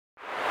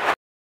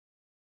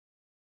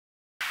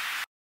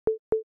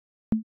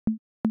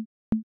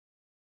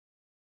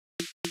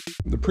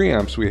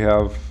preamps we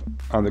have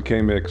on the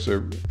K-Mix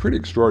are pretty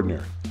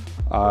extraordinary.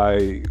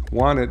 I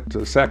wanted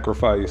to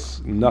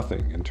sacrifice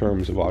nothing in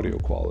terms of audio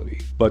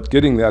quality, but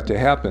getting that to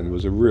happen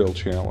was a real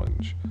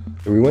challenge.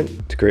 We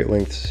went to great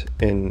lengths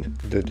in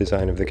the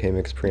design of the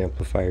K-Mix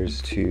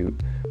preamplifiers to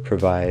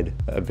provide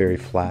a very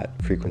flat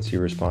frequency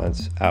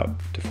response out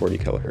to 40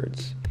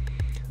 kilohertz.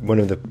 One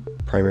of the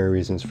primary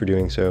reasons for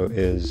doing so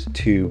is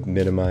to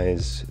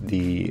minimize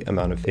the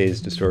amount of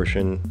phase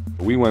distortion.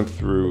 We went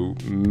through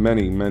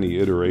many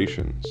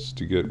iterations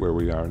to get where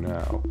we are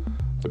now.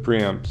 The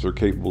preamps are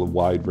capable of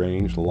wide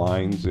range. The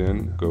lines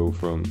in go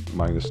from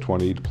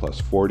 -20 to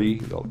 +40.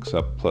 They'll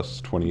accept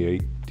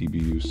 +28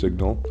 dBu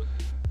signal.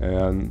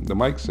 And the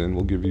mics in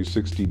will give you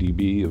 60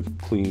 dB of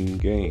clean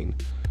gain.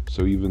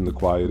 So even the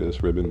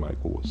quietest ribbon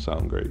mic will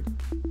sound great.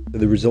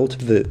 The result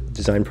of the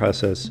design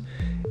process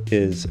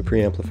is a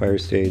preamplifier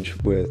stage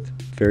with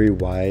very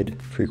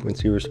wide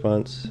frequency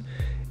response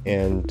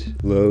and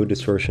low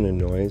distortion and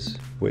noise,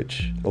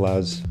 which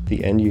allows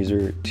the end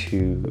user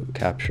to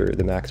capture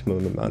the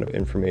maximum amount of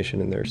information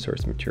in their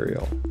source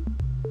material.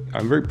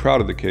 I'm very proud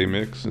of the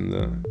K-Mix and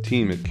the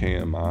team at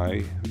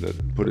KMI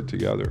that put it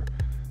together.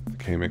 The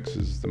K-Mix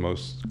is the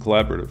most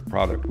collaborative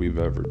product we've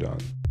ever done.